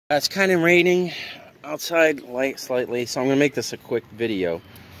It's kind of raining outside slightly, so I'm going to make this a quick video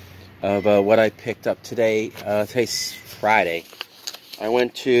of what I picked up today. Today's Friday. I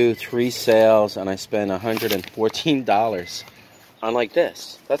went to 3 sales and I spent $114 on like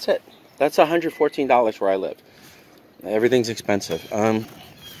this. That's it. That's $114 where I live. Everything's expensive. I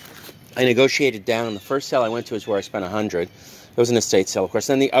negotiated down. The first sale I went to is where I spent $100. It was an estate sale, of course.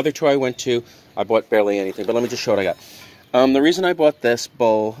 Then the other 2 I went to, I bought barely anything. But let me just show what I got. The reason I bought this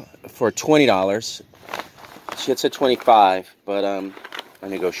bowl for $20, she had said $25, but I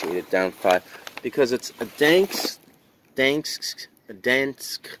negotiated down $5 because it's a Dansk,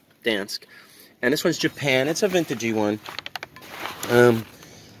 and this one's Japan. It's a vintagey one.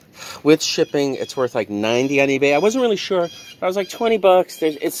 With shipping, it's worth like $90 on eBay. I wasn't really sure. I was like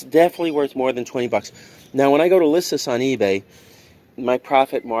 $20. It's definitely worth more than $20. Now, when I go to list this on eBay, my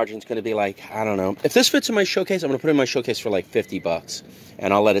profit margin is going to be like, I don't know. If this fits in my showcase, I'm going to put it in my showcase for like $50,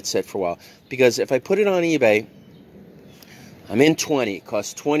 and I'll let it sit for a while. Because if I put it on eBay, I'm in 20. It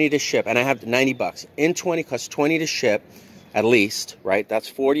costs 20 to ship, and I have $90. In 20 costs 20 to ship, at least, right? That's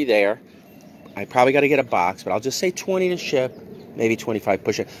 40 there. I probably got to get a box, but I'll just say 20 to ship, maybe 25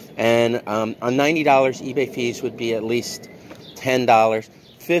 push it. And on $90, eBay fees would be at least $10.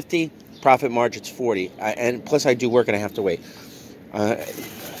 $50, profit margin's $40. And plus I do work and I have to wait. I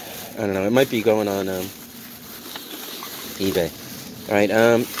don't know. It might be going on eBay. All right.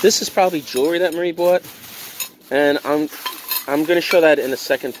 This is probably jewelry that Marie bought, and I'm going to show that in the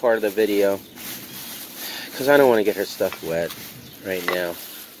second part of the video because I don't want to get her stuff wet right now.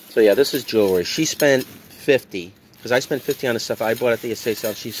 So yeah, this is jewelry. She spent $50 because I spent $50 on the stuff I bought at the estate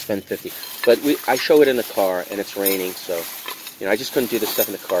sale. She spent $50, but I show it in the car and it's raining, so I just couldn't do this stuff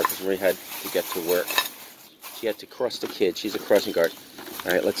in the car because Marie had to get to work. She had to cross the kids. She's a crossing guard.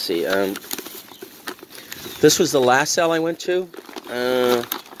 All right, let's see. This was the last sale I went to.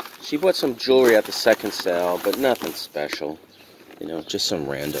 She bought some jewelry at the second sale, but nothing special. Just some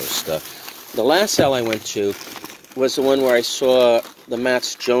rando stuff. The last sale I went to was the one where I saw the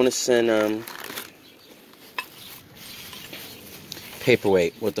Mats Jonassen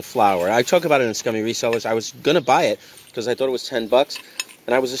paperweight with the flower. I talk about it in Scummy Resellers. I was going to buy it because I thought it was $10,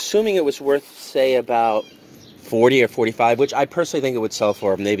 and I was assuming it was worth, say, about 40 or 45, which I personally think it would sell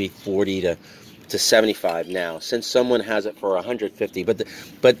for maybe 40 to 75 now, since someone has it for 150. But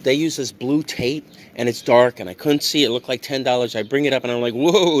they use this blue tape, and it's dark, and I couldn't see it. It looked like $10. I bring it up, and I'm like,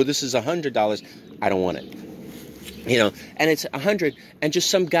 whoa, this is $100. I don't want it. And it's $100, and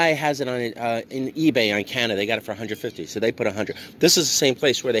just some guy has it on in eBay on Canada. They got it for $150, so they put $100. This is the same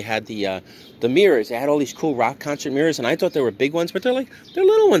place where they had the mirrors. They had all these cool rock concert mirrors, and I thought they were big ones, but they're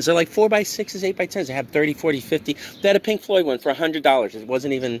little ones. They're like 4x6s, 8x10s. They have 30, 40, 50. They had a Pink Floyd one for $100. It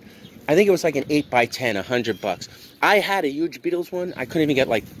wasn't even. I think it was like an 8x10, $100. I had a huge Beatles one. I couldn't even get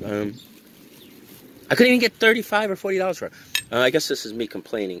like. I couldn't even get $35 or $40 for it. I guess this is me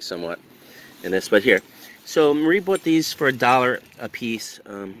complaining somewhat in this, but here. So Marie bought these for $1 a piece,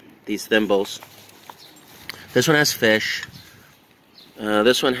 these thimbles. This one has fish.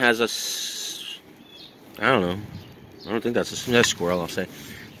 This one has I don't know. I don't think that's a squirrel, I'll say.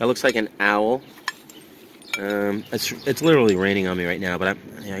 That looks like an owl. It's literally raining on me right now, but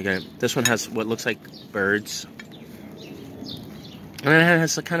I got it. This one has what looks like birds. And it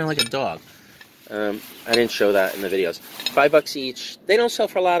has kind of like a dog. I didn't show that in the videos. $5 each. They don't sell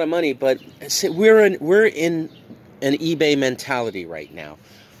for a lot of money, but we're in an eBay mentality right now.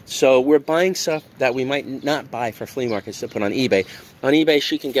 So we're buying stuff that we might not buy for flea markets to put on eBay. On eBay,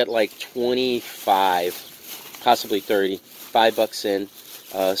 she can get like 25, possibly 30, $5 in.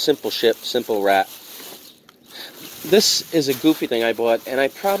 Simple ship, simple wrap. This is a goofy thing I bought, and I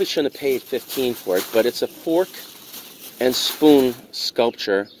probably shouldn't have paid $15 for it, but it's a fork and spoon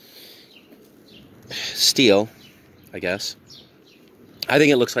sculpture. Steel, I guess. I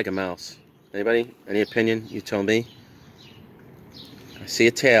think it looks like a mouse. Anybody? Any opinion? You tell me. I see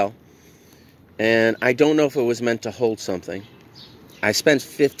a tail. And I don't know if it was meant to hold something. I spent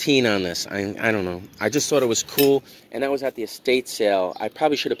 $15 on this. I don't know. I just thought it was cool. And that was at the estate sale. I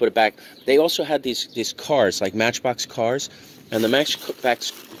probably should have put it back. They also had these cars, like Matchbox cars. And the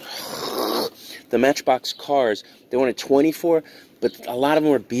Matchbox cars, they wanted 24, but a lot of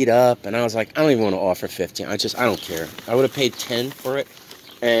them were beat up, and I was like, I don't even want to offer 15. I don't care. I would have paid 10 for it,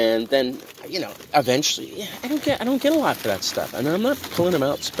 and then eventually, I don't get a lot for that stuff, and I'm not pulling them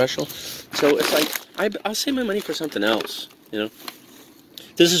out special. So it's like I'll save my money for something else.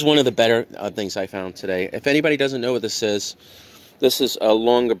 This is one of the better things I found today. If anybody doesn't know what this is a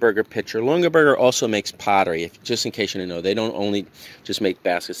Longaberger pitcher. Longaberger also makes pottery, just in case you didn't know. They don't only just make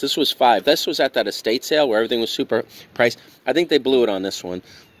baskets. This was $5. This was at that estate sale where everything was super priced. I think they blew it on this one.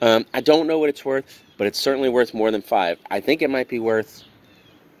 I don't know what it's worth, but it's certainly worth more than 5. I think it might be worth...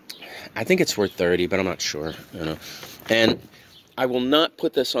 I think it's worth 30, but I'm not sure. You know. And I will not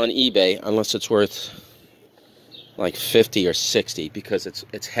put this on eBay unless it's worth like 50 or 60 because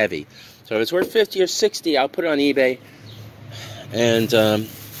it's heavy. So if it's worth 50 or 60, I'll put it on eBay. And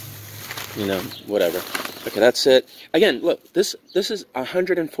you know, whatever. Okay, that's it. Again, look, this is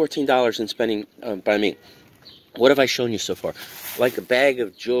 $114 in spending by me. What have I shown you so far? Like a bag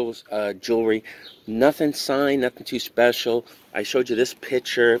of jewelry, nothing signed, nothing too special. I showed you this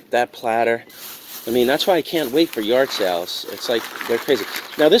picture, that platter. I mean, that's why I can't wait for yard sales. It's like, they're crazy.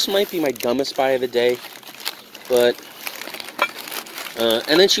 Now, this might be my dumbest buy of the day, but,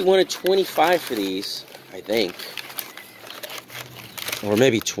 and then she wanted 25 for these, I think. Or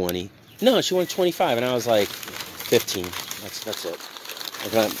maybe 20. No, she wanted 25, and I was like, 15. That's it.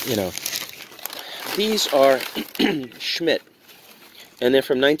 You know, these are Schmid, and they're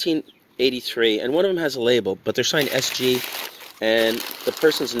from 1983, and one of them has a label, but they're signed SG, and the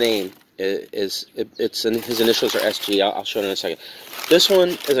person's name his initials are SG. I'll show it in a second. This one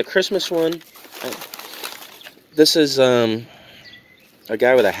is a Christmas one. This is a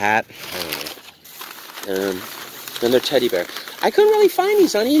guy with a hat. I don't know. And they're teddy bear. I couldn't really find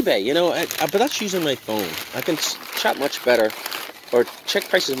these on eBay, you know, but that's using my phone. I can shop much better, or check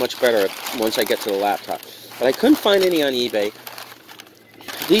prices much better once I get to the laptop. But I couldn't find any on eBay.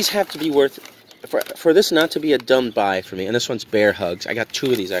 These have to be worth, for this not to be a dumb buy for me, and this one's bear hugs. I got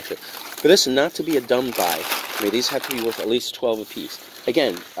 2 of these actually. For this not to be a dumb buy for me, these have to be worth at least 12 a piece.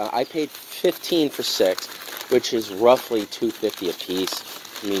 Again, I paid 15 for 6, which is roughly $2.50 a piece.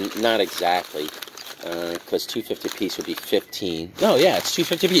 I mean, not exactly. Because $2.50 a piece would be 15. No, yeah, it's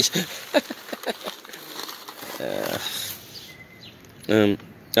 $2.50 a piece.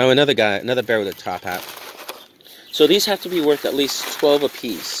 Oh, another bear with a top hat. So these have to be worth at least 12 a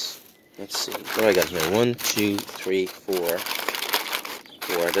piece. Let's see. What do I got here? 1, 2, 3, 4.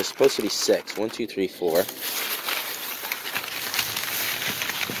 4. There's supposed to be 6. 1, 2, 3, 4.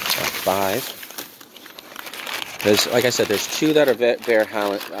 5. There's, like I said, there's 2 that are bear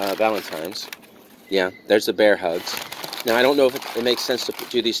Valentines. Yeah, there's the bear hugs. Now, I don't know if it makes sense to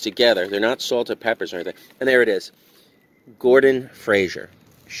do these together. They're not salted peppers or anything. And there it is. Fraser.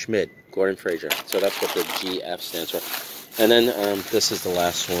 Schmid. Gordon Fraser. So that's what the GF stands for. And then this is the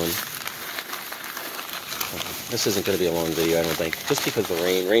last one. This isn't going to be a long video, I don't think. Just because the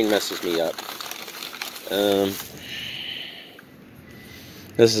rain messes me up.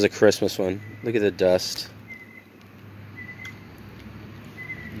 This is a Christmas one. Look at the dust.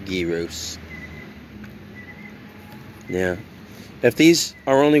 Gyros. Yeah. If these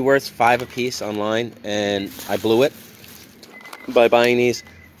are only worth 5 a piece online and I blew it by buying these,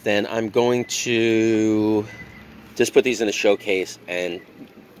 then I'm going to just put these in a showcase and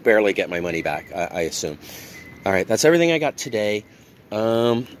barely get my money back, I assume. All right, that's everything I got today.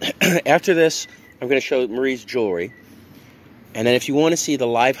 After this, I'm going to show Marie's jewelry. And then if you want to see the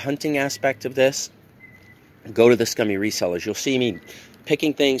live hunting aspect of this, go to the Scummy Resellers. You'll see me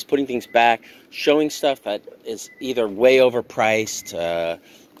picking things, putting things back, showing stuff that is either way overpriced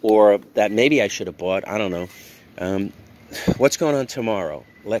or that maybe I should have bought. I don't know. What's going on tomorrow?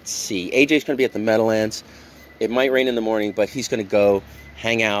 Let's see. AJ's going to be at the Meadowlands. It might rain in the morning, but he's going to go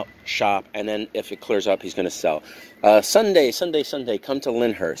hang out, shop, and then if it clears up, he's going to sell. Sunday, come to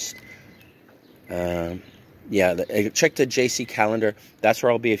Lyndhurst. Yeah, check the JC calendar. That's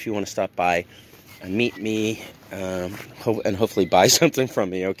where I'll be if you want to stop by and meet me and hopefully buy something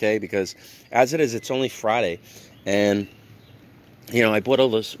from me, okay? Because as it is, it's only Friday, and you know I bought all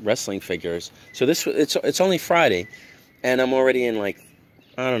those wrestling figures. So it's only Friday, and I'm already in like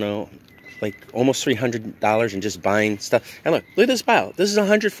I don't know, like almost $300 in just buying stuff. And look at this pile. This is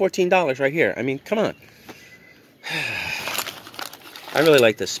 $114 right here. I mean, come on. I really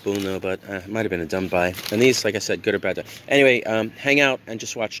like this spoon though, but it might have been a dumb buy. And these, like I said, good or bad. Anyway, hang out and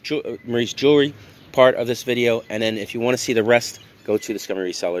just watch Marie's jewelry part of this video. And then if you want to see the rest, go to the Scummy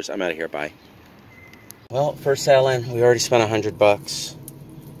Resellers. I'm out of here. Bye. Well, first sale in, we already spent $100.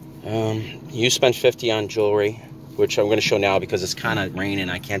 You spent $50 on jewelry, which I'm going to show now because it's kind of raining.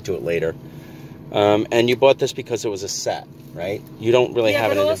 I can't do it later. And you bought this because it was a set, right? You don't really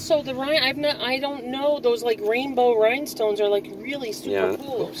have it. Yeah, but also the I don't know. Those like rainbow rhinestones are like really super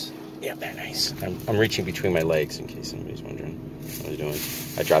cool. Oops. Yeah, they're nice. I'm reaching between my legs in case anybody's wondering what I was doing.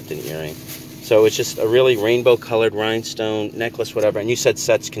 I dropped an earring. So it's just a really rainbow colored rhinestone necklace, whatever. And you said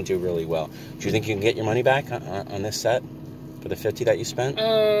sets can do really well. Do you think you can get your money back on this set for the $50 that you spent?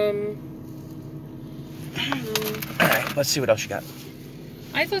 All right, let's see what else you got.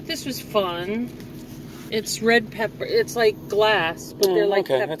 I thought this was fun. It's red pepper. It's like glass, but they're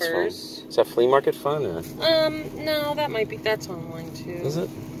like okay, peppers. That's fine. Is that flea market fun? Or? No, that might be. That's online too. Is it?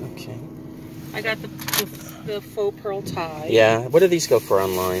 Okay. I got the faux pearl tie. Yeah. What do these go for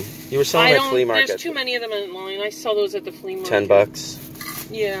online? You were selling at flea market. There's too many of them online. I sell those at the flea market. $10.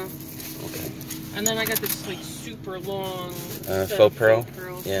 Yeah. Okay. And then I got this like super long faux pearl.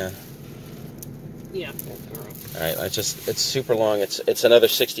 Yeah. Yeah, faux pearl. All right. It's super long. It's another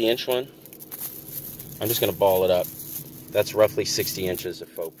 60-inch one. I'm just gonna ball it up. That's roughly 60 inches of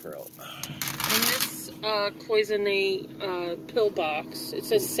faux pearl. And this cloisonne pill box. It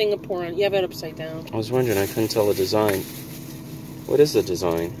says Singapore on it. You have it upside down. I was wondering. I couldn't tell the design. What is the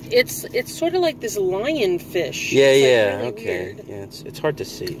design? It's sort of like this lionfish. Yeah, it's yeah, really okay. Weird. Yeah, it's hard to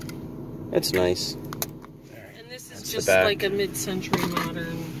see. It's nice. And this is just like a mid-century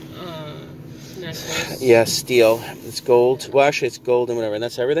modern necklace. Yeah, steel. It's gold. Well, actually, it's gold and whatever. And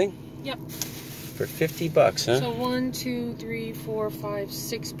that's everything? Yep. For $50, huh? So 1, 2, 3, 4, 5,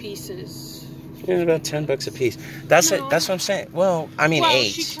 6 pieces. Yeah, about $10 a piece. That's what I'm saying. Well, I mean, well,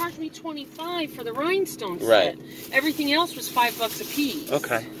 8. She charged me $25 for the rhinestone set. Right. Everything else was $5 a piece.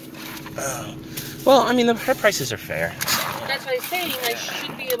 Okay. Well, I mean, her prices are fair. That's what I'm saying. I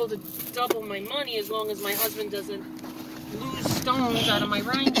should be able to double my money as long as my husband doesn't lose stones out of my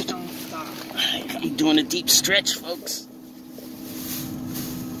rhinestone stock. I'm doing a deep stretch, folks.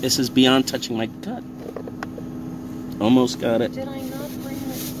 This is beyond touching my gut. Almost got it. Did I not bring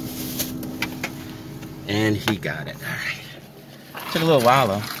it? And he got it. All right. Took a little while,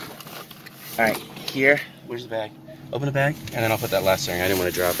 though. All right, here. Where's the bag? Open the bag, and then I'll put that last thing. I didn't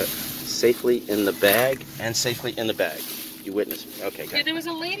want to drop it. Safely in the bag, and safely in the bag. You witnessed me. Okay, got it. Yeah, there was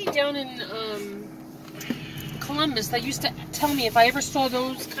a lady down in Columbus that used to tell me if I ever saw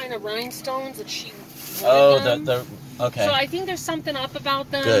those kind of rhinestones that she wanted them. Okay. So I think there's something up about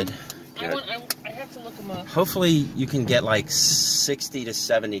them. Good. I have to look them up. Hopefully you can get like 60 to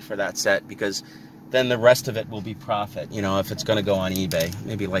 70 for that set, because then the rest of it will be profit. You know, if it's going to go on eBay,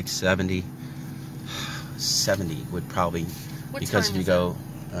 maybe like 70 would probably, because if you go,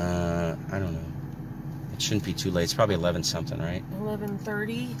 I don't know. It shouldn't be too late. It's probably 11 something, right?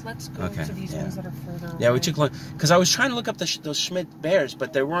 11:30. Let's go to these ones that are further away. Yeah, we took long because I was trying to look up those Schmid bears,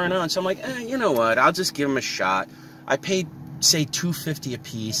 but they weren't on. So I'm like, you know what? I'll just give them a shot. I paid, say, $2.50 a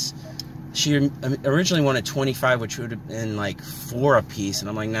piece. She originally wanted 25, which would have been like 4 a piece, and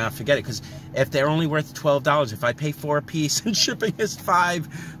I'm like, nah, forget it, because if they're only worth $12, if I pay 4 a piece and shipping is $5,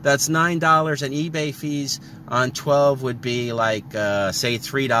 that's $9, and eBay fees on 12 would be like, say,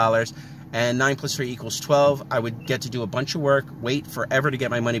 $3, and 9 plus 3 equals 12. I would get to do a bunch of work, wait forever to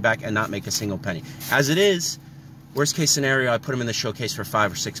get my money back, and not make a single penny. As it is, worst case scenario, I put them in the showcase for $5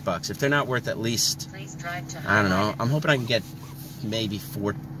 or $6. If they're not worth at least, I don't know, I'm hoping I can get maybe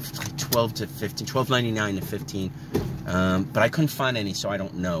 12 to 15, $12.99 to 15, but I couldn't find any, so I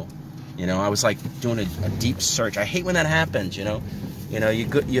don't know. You know, I was like doing a deep search. I hate when that happens. You know, you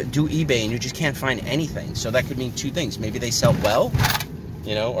do eBay and you just can't find anything. So that could mean 2 things: maybe they sell well,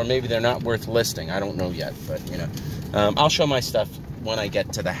 you know, or maybe they're not worth listing. I don't know yet, but you know, I'll show my stuff when I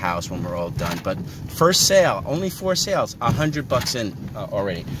get to the house when we're all done. But first sale, only 4 sales, $100 in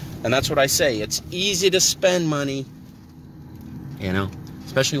already, and that's what I say. It's easy to spend money. You know,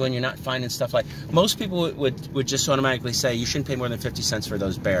 especially when you're not finding stuff like most people would just automatically say you shouldn't pay more than 50 cents for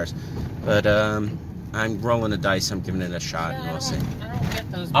those bears, but I'm rolling the dice. I'm giving it a shot, and we'll see. I don't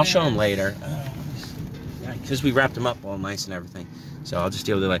get those. I'll show them later, because we wrapped them up all nice and everything. So I'll just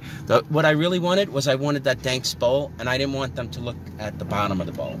deal with it later. What I really wanted was I wanted that Dansk bowl, and I didn't want them to look at the bottom of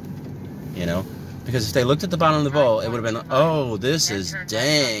the bowl. You know, because if they looked at the bottom of the bowl, it would have been, oh, this is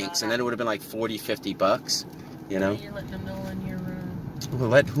Dansk, and then it would have been like $40-50. You know. You're letting them know on your. Well,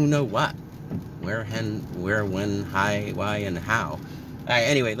 let who know what, where, when, why, and how. All right,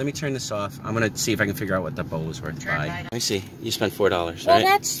 anyway, let me turn this off. I'm gonna see if I can figure out what that bowl was worth to buy. Let me see. You spent $4, right? Well,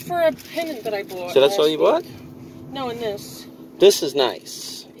 that's for a pendant that I bought. So that's all you bought? No, and this. This is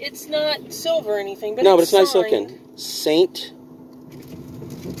nice. It's not silver or anything, but no, it's but it's nice signed. looking. Saint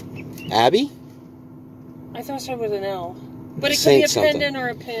Abbey? I thought it started with an L. But it Saint could be a pendant or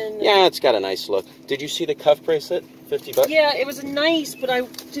a pin. Yeah, it's got a nice look. Did you see the cuff bracelet? $50? Yeah, it was nice, but I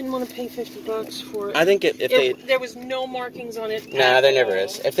didn't want to pay $50 for it. I think there was no markings on it. Nah, there never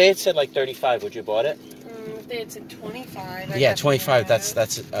is. If they had said like 35, would you bought it? If they had said 25. Yeah, 25.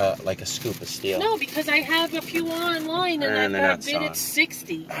 That's like a scoop of steel. No, because I have a few online and I got bid at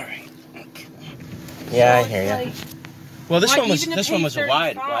 60. All right. Okay. Yeah, so I hear you. Like, well, this one was a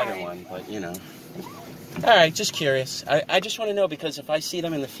wider one, but you know. All right, just curious. I just want to know, because if I see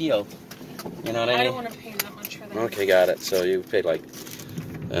them in the field, you know what I mean? I don't want to pay that much for them. Okay, got it. So you paid like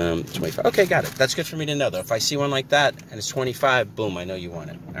 25. Okay, got it. That's good for me to know, though. If I see one like that and it's 25, boom, I know you want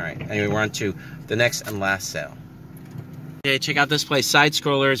it. All right. Anyway, we're on to the next and last sale. Okay, check out this place. Side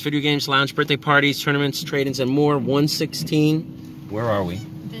scrollers, video games, lounge, birthday parties, tournaments, trade-ins, and more. 116. Where are we?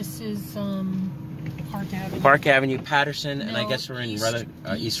 This is Park Avenue. Park Avenue, Patterson, and I No, guess we're in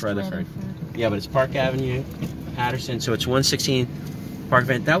East Rutherford. Yeah, but it's Park Avenue, Patterson, so it's 116 Park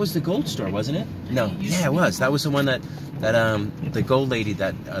Avenue. That was the gold store, wasn't it? No, yeah, it was. That was the one that the gold lady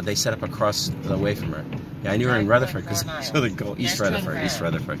that they set up across the way from her. Yeah, I knew her in Rutherford because I saw the gold. East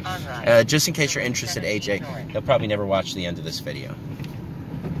Rutherford. Just in case you're interested, AJ, they'll probably never watch the end of this video.